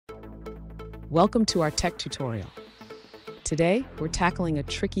Welcome to our tech tutorial. Today, we're tackling a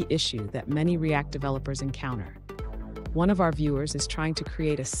tricky issue that many React developers encounter. One of our viewers is trying to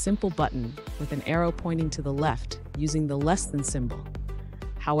create a simple button with an arrow pointing to the left using the less than symbol.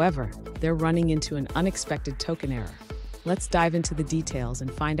 However, they're running into an unexpected token error. Let's dive into the details and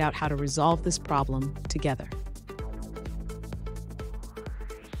find out how to resolve this problem together.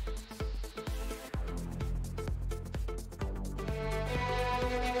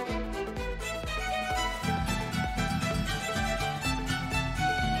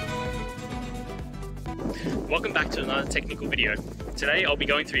 Welcome back to another technical video. Today I'll be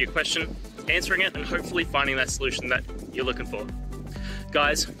going through your question, answering it, and hopefully finding that solution that you're looking for.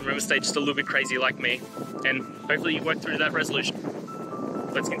 Guys, remember to stay just a little bit crazy like me, and hopefully you work through that resolution.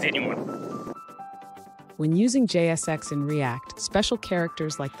 Let's continue on. When using JSX in React, special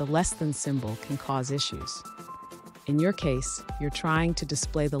characters like the less than symbol can cause issues. In your case, you're trying to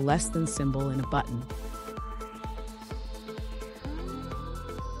display the less than symbol in a button.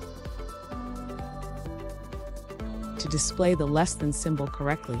 To display the less than symbol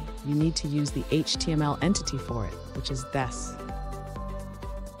correctly, you need to use the HTML entity for it, which is this.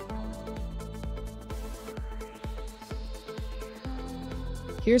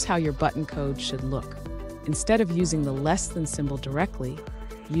 Here's how your button code should look. Instead of using the less than symbol directly,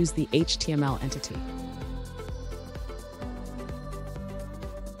 use the HTML entity.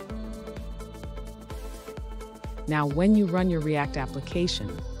 Now, when you run your React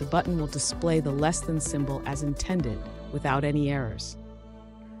application, the button will display the less than symbol as intended without any errors.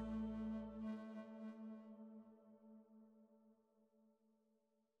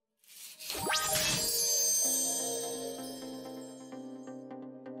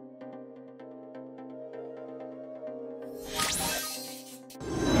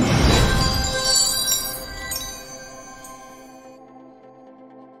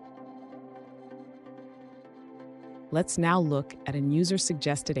 Let's now look at a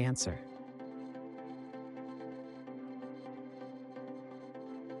user-suggested answer.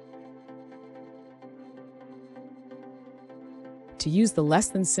 To use the less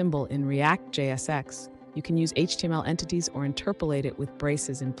than symbol in React JSX, you can use HTML entities or interpolate it with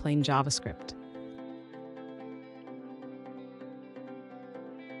braces in plain JavaScript.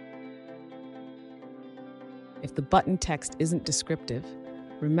 If the button text isn't descriptive,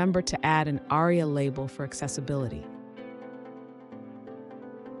 remember to add an ARIA label for accessibility.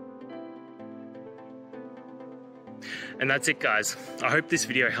 And that's it, guys. I hope this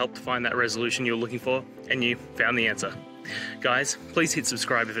video helped find that resolution you're looking for and you found the answer. Guys, please hit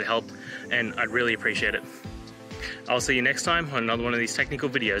subscribe if it helped, and I'd really appreciate it. I'll see you next time on another one of these technical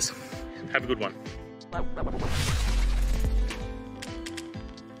videos. Have a good one.